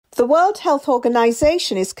the World Health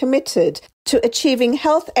Organization is committed to achieving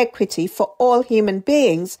health equity for all human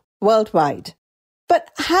beings worldwide.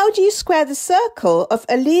 But how do you square the circle of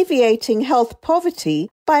alleviating health poverty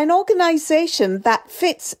by an organization that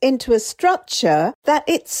fits into a structure that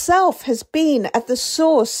itself has been at the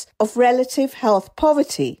source of relative health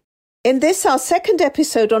poverty? In this, our second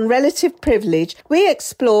episode on relative privilege, we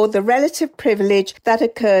explore the relative privilege that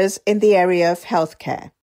occurs in the area of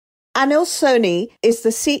healthcare. Anil Soni is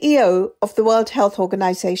the CEO of the World Health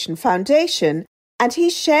Organization Foundation, and he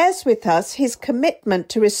shares with us his commitment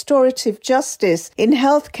to restorative justice in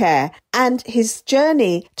healthcare and his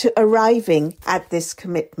journey to arriving at this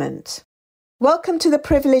commitment. Welcome to the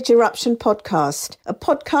Privilege Eruption Podcast, a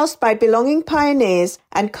podcast by Belonging Pioneers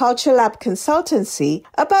and Culture Lab Consultancy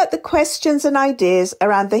about the questions and ideas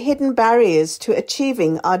around the hidden barriers to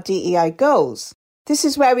achieving our DEI goals. This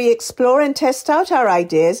is where we explore and test out our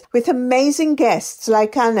ideas with amazing guests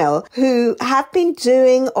like Anil, who have been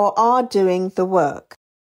doing or are doing the work.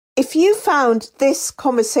 If you found this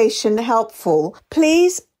conversation helpful,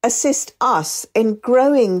 please assist us in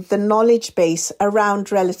growing the knowledge base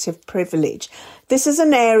around relative privilege. This is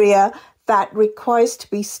an area that requires to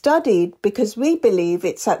be studied because we believe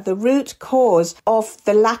it's at the root cause of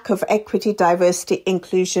the lack of equity, diversity,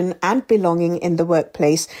 inclusion, and belonging in the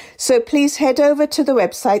workplace. So please head over to the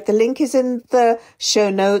website. The link is in the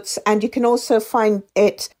show notes, and you can also find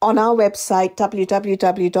it on our website,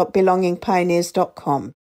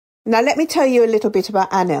 www.belongingpioneers.com. Now, let me tell you a little bit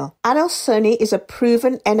about Anil. Anil Soni is a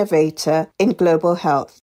proven innovator in global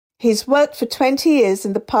health. He's worked for 20 years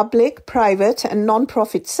in the public, private, and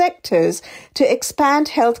non-profit sectors to expand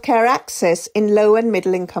healthcare access in low and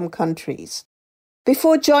middle-income countries.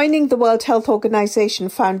 Before joining the World Health Organization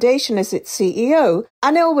Foundation as its CEO,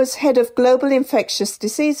 Anil was head of global infectious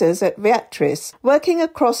diseases at Viatris, working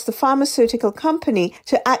across the pharmaceutical company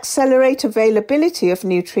to accelerate availability of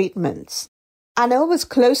new treatments. Anil was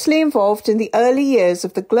closely involved in the early years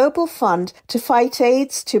of the Global Fund to fight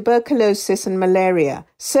AIDS, tuberculosis, and malaria,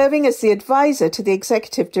 serving as the advisor to the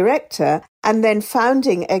executive director and then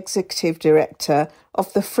founding executive director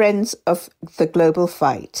of the Friends of the Global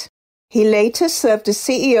Fight. He later served as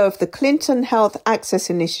CEO of the Clinton Health Access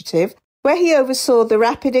Initiative, where he oversaw the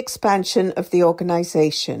rapid expansion of the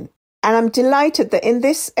organization. And I'm delighted that in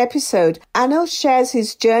this episode, Anil shares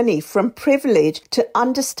his journey from privilege to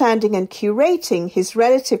understanding and curating his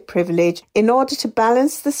relative privilege in order to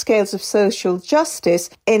balance the scales of social justice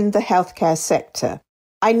in the healthcare sector.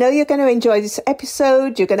 I know you're going to enjoy this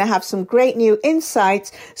episode. You're going to have some great new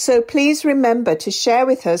insights. So please remember to share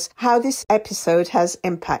with us how this episode has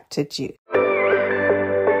impacted you.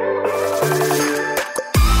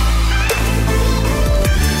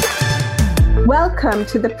 Welcome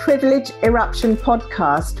to the Privilege Eruption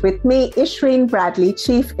Podcast with me, Ishreen Bradley,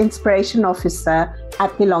 Chief Inspiration Officer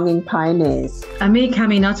at Belonging Pioneers. And me,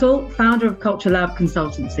 Cami Nuttall, founder of Culture Lab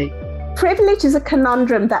Consultancy. Privilege is a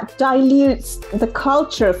conundrum that dilutes the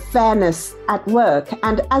culture of fairness at work.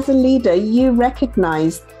 And as a leader, you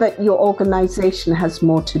recognize that your organization has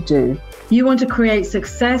more to do. You want to create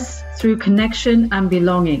success through connection and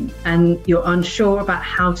belonging, and you're unsure about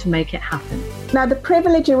how to make it happen. Now, the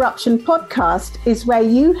Privilege Eruption Podcast is where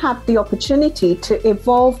you have the opportunity to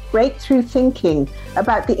evolve breakthrough thinking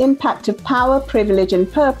about the impact of power, privilege,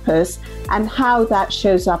 and purpose, and how that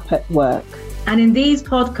shows up at work. And in these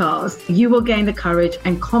podcasts, you will gain the courage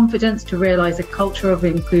and confidence to realize a culture of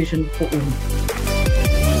inclusion for all.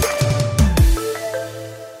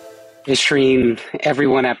 Ishreen,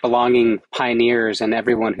 everyone at Belonging Pioneers, and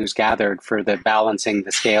everyone who's gathered for the Balancing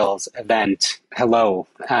the Scales event, hello.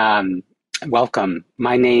 Welcome.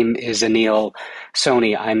 My name is Anil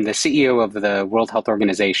Soni. I'm the CEO of the World Health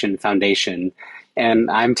Organization Foundation,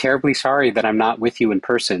 and I'm terribly sorry that I'm not with you in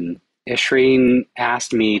person. Ishreen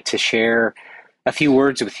asked me to share a few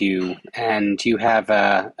words with you, and you have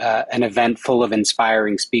an event full of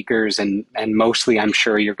inspiring speakers, and mostly I'm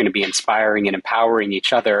sure you're going to be inspiring and empowering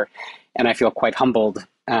each other. And I feel quite humbled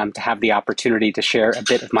to have the opportunity to share a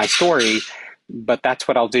bit of my story, but that's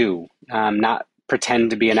what I'll do. Not pretend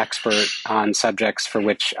to be an expert on subjects for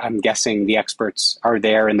which I'm guessing the experts are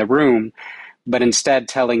there in the room, but instead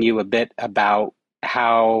telling you a bit about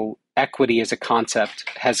how equity as a concept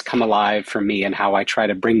has come alive for me and how I try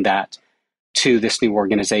to bring that to this new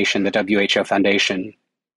organization, the WHO Foundation.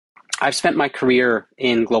 I've spent my career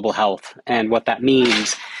in global health, and what that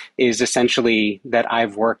means is essentially that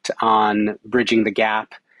I've worked on bridging the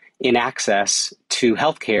gap in access to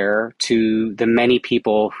healthcare to the many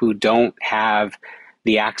people who don't have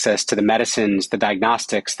the access to the medicines, the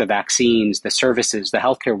diagnostics, the vaccines, the services, the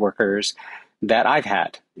healthcare workers that I've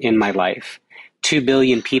had in my life. 2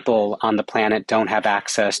 billion people on the planet don't have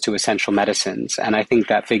access to essential medicines. And I think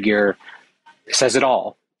that figure says it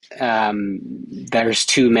all. There's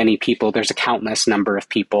too many people. There's a countless number of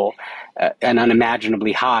people, an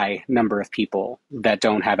unimaginably high number of people that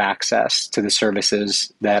don't have access to the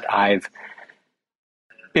services that I've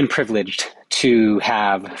been privileged to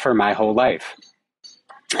have for my whole life.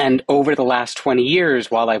 And over the last 20 years,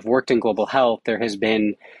 while I've worked in global health, there has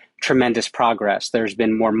been tremendous progress. There's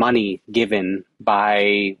been more money given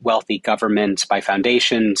by wealthy governments, by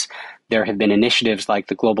foundations. There have been initiatives like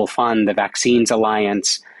the Global Fund, the Vaccines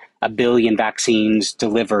Alliance, 1 billion vaccines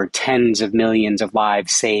delivered, tens of millions of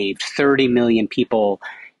lives saved, 30 million people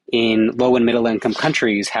in low and middle income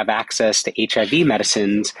countries have access to HIV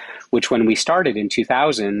medicines, which when we started in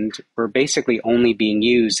 2000 were basically only being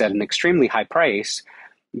used at an extremely high price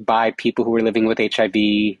by people who were living with HIV,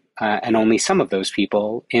 and only some of those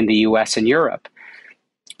people in the US and Europe.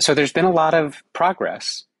 So there's been a lot of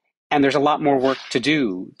progress, and there's a lot more work to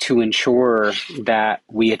do to ensure that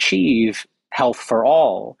we achieve health for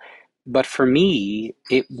all. But for me,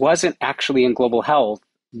 it wasn't actually in global health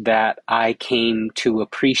that I came to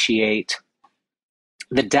appreciate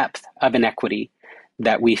the depth of inequity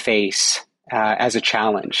that we face as a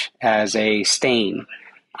challenge, as a stain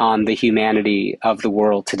on the humanity of the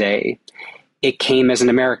world today. It came as an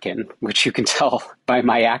American, which you can tell by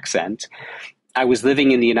my accent. I was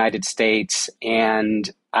living in the United States, and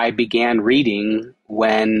I began reading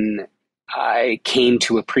when I came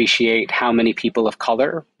to appreciate how many people of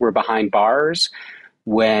color were behind bars,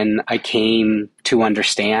 when I came to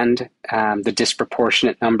understand the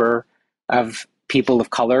disproportionate number of people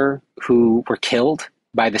of color who were killed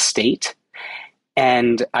by the state.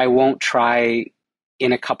 And I won't try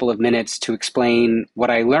in a couple of minutes to explain what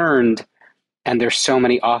I learned. And there's so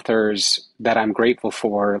many authors that I'm grateful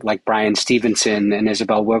for, like Brian Stevenson and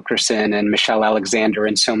Isabel Wilkerson and Michelle Alexander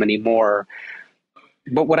and so many more.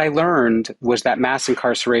 But what I learned was that mass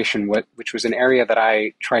incarceration, which was an area that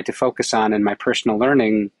I tried to focus on in my personal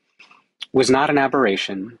learning, was not an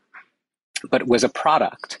aberration, but was a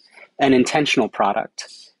product, an intentional product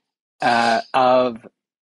of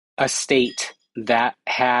a state that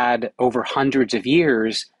had, over hundreds of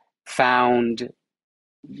years, found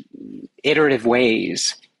iterative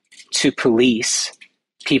ways to police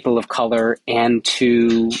people of color and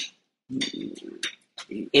to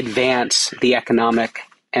advance the economic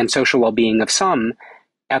and social well-being of some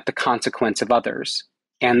at the consequence of others.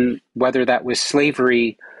 And whether that was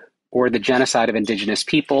slavery or the genocide of indigenous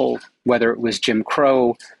people, whether it was Jim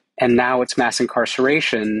Crow, and now it's mass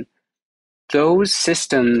incarceration, those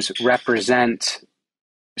systems represent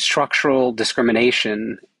structural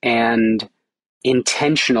discrimination and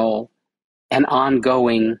intentional and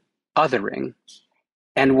ongoing othering.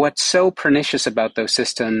 And what's so pernicious about those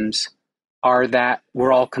systems are that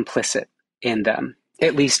we're all complicit in them.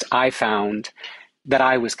 At least I found that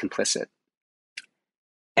I was complicit.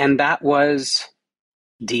 And that was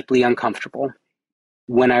deeply uncomfortable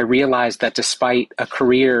when I realized that despite a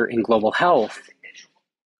career in global health,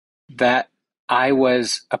 that I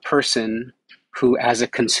was a person who, as a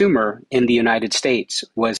consumer in the United States,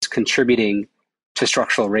 was contributing to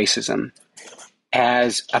structural racism,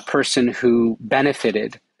 as a person who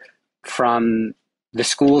benefited from the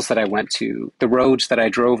schools that I went to, the roads that I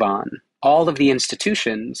drove on, all of the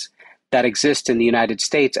institutions that exist in the United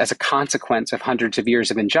States as a consequence of hundreds of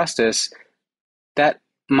years of injustice, that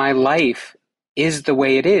my life is the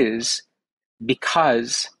way it is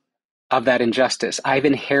because of that injustice. I've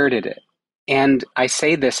inherited it. And I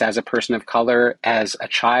say this as a person of color, as a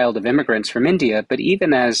child of immigrants from India, but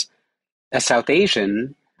even as a South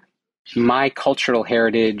Asian, my cultural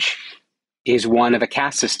heritage is one of a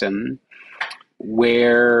caste system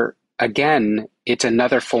where, again, it's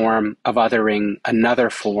another form of othering, another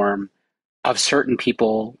form of certain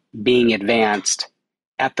people being advanced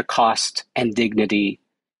at the cost and dignity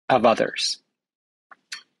of others.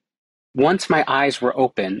 Once my eyes were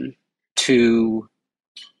open to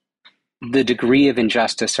the degree of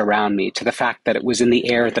injustice around me, to the fact that it was in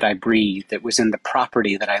the air that I breathed, it was in the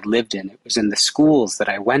property that I lived in, it was in the schools that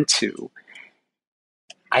I went to,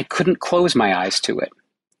 I couldn't close my eyes to it.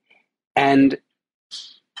 And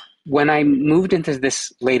when I moved into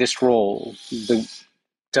this latest role, the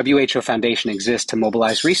WHO Foundation exists to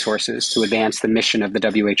mobilize resources to advance the mission of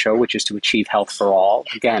the WHO, which is to achieve health for all.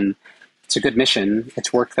 Again, it's a good mission.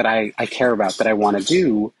 It's work that I care about, that I want to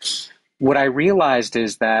do. What I realized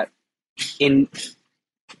is that in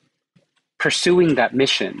pursuing that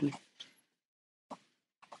mission,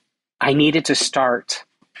 I needed to start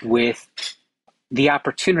with the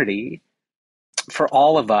opportunity for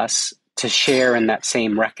all of us to share in that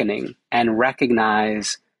same reckoning and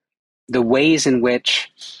recognize the ways in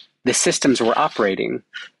which the systems we're operating,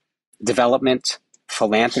 development,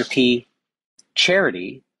 philanthropy,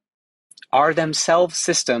 charity, are themselves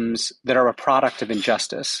systems that are a product of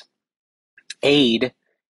injustice. Aid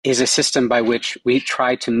is a system by which we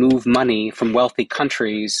try to move money from wealthy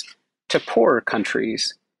countries to poorer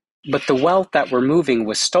countries. But the wealth that we're moving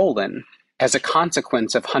was stolen as a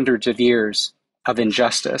consequence of hundreds of years of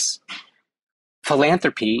injustice.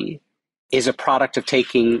 Philanthropy is a product of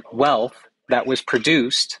taking wealth that was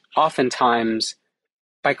produced oftentimes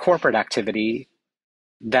by corporate activity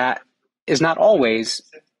that is not always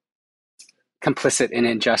complicit in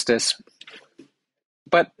injustice,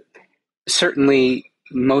 but certainly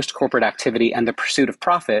most corporate activity and the pursuit of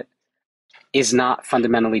profit is not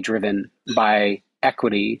fundamentally driven by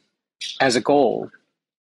equity as a goal.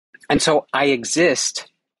 And so I exist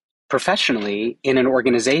professionally in an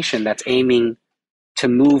organization that's aiming to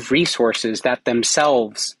move resources that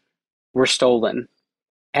themselves were stolen.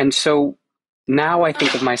 And so now I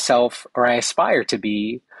think of myself, or I aspire to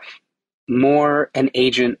be, more an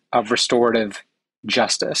agent of restorative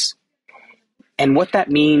justice. And what that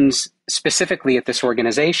means specifically at this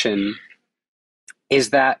organization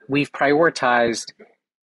is that we've prioritized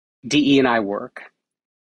DE&I work.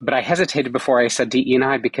 But I hesitated before I said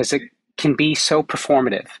DE&I because it can be so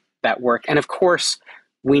performative, that work. And of course,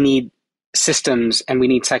 we need systems and we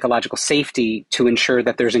need psychological safety to ensure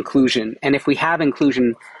that there's inclusion. And if we have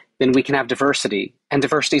inclusion, then we can have diversity. And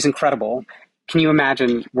diversity is incredible. Can you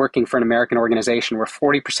imagine working for an American organization where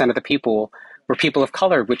 40% of the people were people of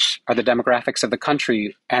color, which are the demographics of the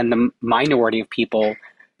country, and the minority of people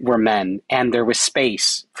were men, and there was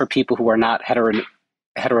space for people who are not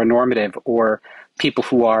heteronormative, or people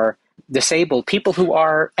who are disabled, people who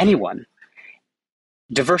are anyone.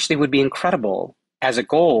 Diversity would be incredible as a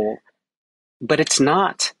goal, but it's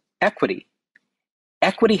not equity.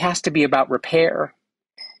 Equity has to be about repair.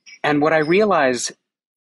 And what I realize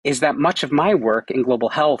is that much of my work in global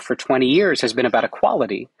health for 20 years has been about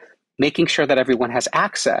equality, making sure that everyone has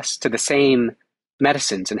access to the same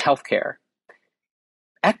medicines and healthcare.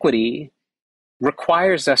 Equity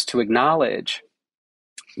requires us to acknowledge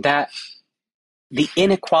that the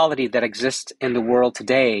inequality that exists in the world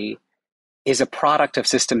today is a product of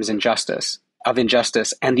systems of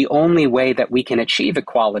injustice. And the only way that we can achieve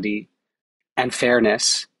equality and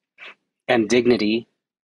fairness and dignity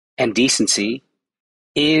and decency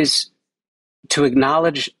is to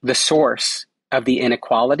acknowledge the source of the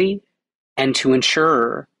inequality and to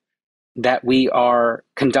ensure that we are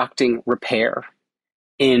conducting repair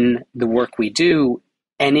in the work we do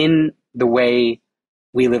and in the way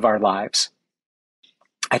we live our lives.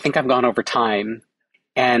 I think I've gone over time,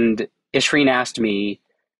 and Ishreen asked me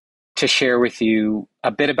to share with you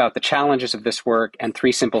a bit about the challenges of this work and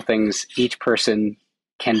 3 simple things each person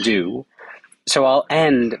can do. So I'll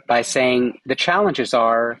end by saying the challenges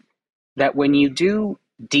are that when you do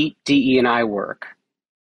deep DE&I work,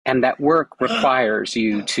 and that work requires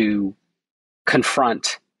you to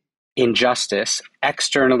confront injustice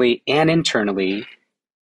externally and internally,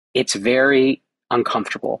 it's very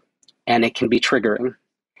uncomfortable and it can be triggering.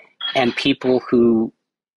 And people who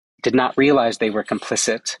did not realize they were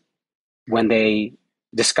complicit, when they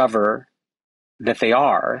discover that they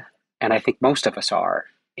are, and I think most of us are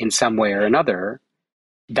in some way or another,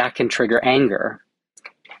 that can trigger anger.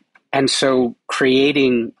 And so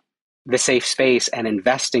creating the safe space and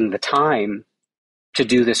investing the time to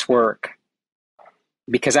do this work,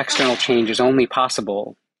 because external change is only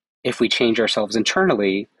possible if we change ourselves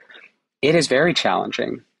internally, it is very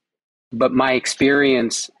challenging. But my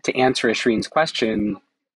experience, to answer Ishreen's question,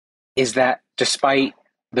 is that despite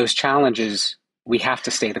those challenges, we have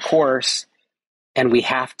to stay the course, and we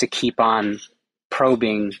have to keep on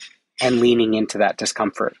probing and leaning into that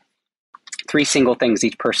discomfort. 3 single things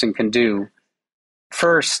each person can do.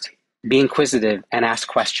 First, be inquisitive and ask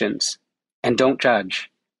questions, and don't judge.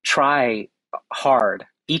 Try hard,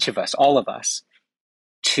 each of us, all of us,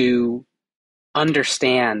 to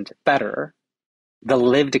understand better the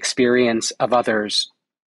lived experience of others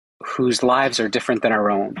whose lives are different than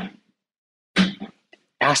our own.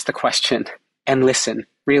 Ask the question and listen,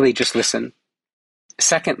 really just listen.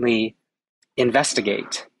 Secondly,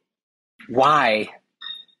 investigate. Why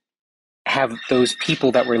have those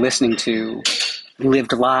people that we're listening to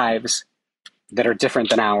lived lives that are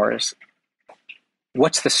different than ours?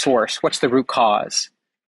 What's the source? What's the root cause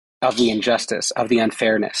of the injustice, of the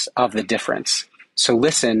unfairness, of the difference? So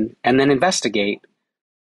listen and then investigate.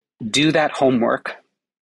 Do that homework.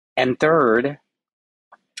 And third,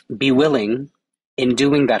 be willing in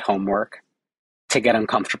doing that homework to get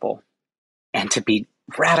uncomfortable. and to be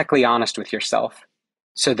radically honest with yourself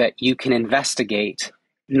so that you can investigate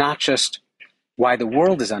not just why the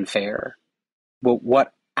world is unfair, but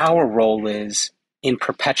what our role is in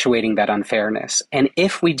perpetuating that unfairness. And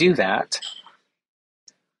if we do that,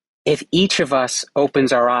 if each of us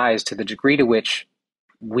opens our eyes to the degree to which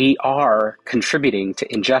we are contributing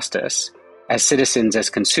to injustice as citizens,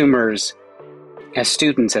 as consumers, as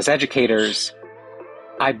students, as educators,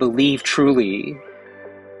 I believe truly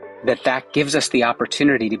that that gives us the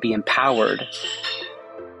opportunity to be empowered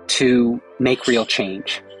to make real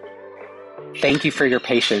change. Thank you for your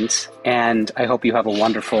patience, and I hope you have a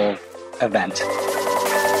wonderful event.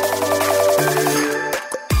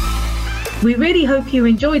 We really hope you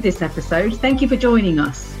enjoyed this episode. Thank you for joining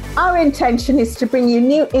us. Our intention is to bring you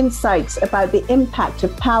new insights about the impact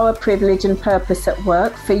of power, privilege, and purpose at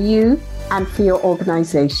work for you and for your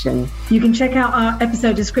organization. You can check out our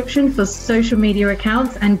episode description for social media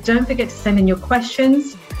accounts, and don't forget to send in your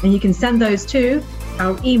questions, and you can send those to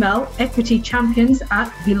our email,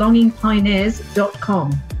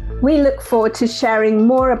 equitychampions@belongingpioneers.com. We look forward to sharing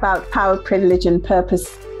more about power, privilege, and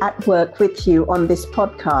purpose at work with you on this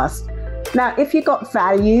podcast. Now, if you got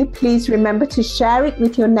value, please remember to share it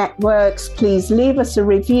with your networks. Please leave us a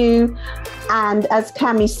review. And as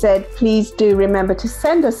Cami said, please do remember to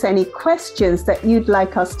send us any questions that you'd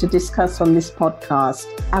like us to discuss on this podcast.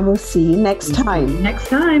 And we'll see you next time. Next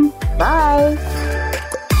time. Bye.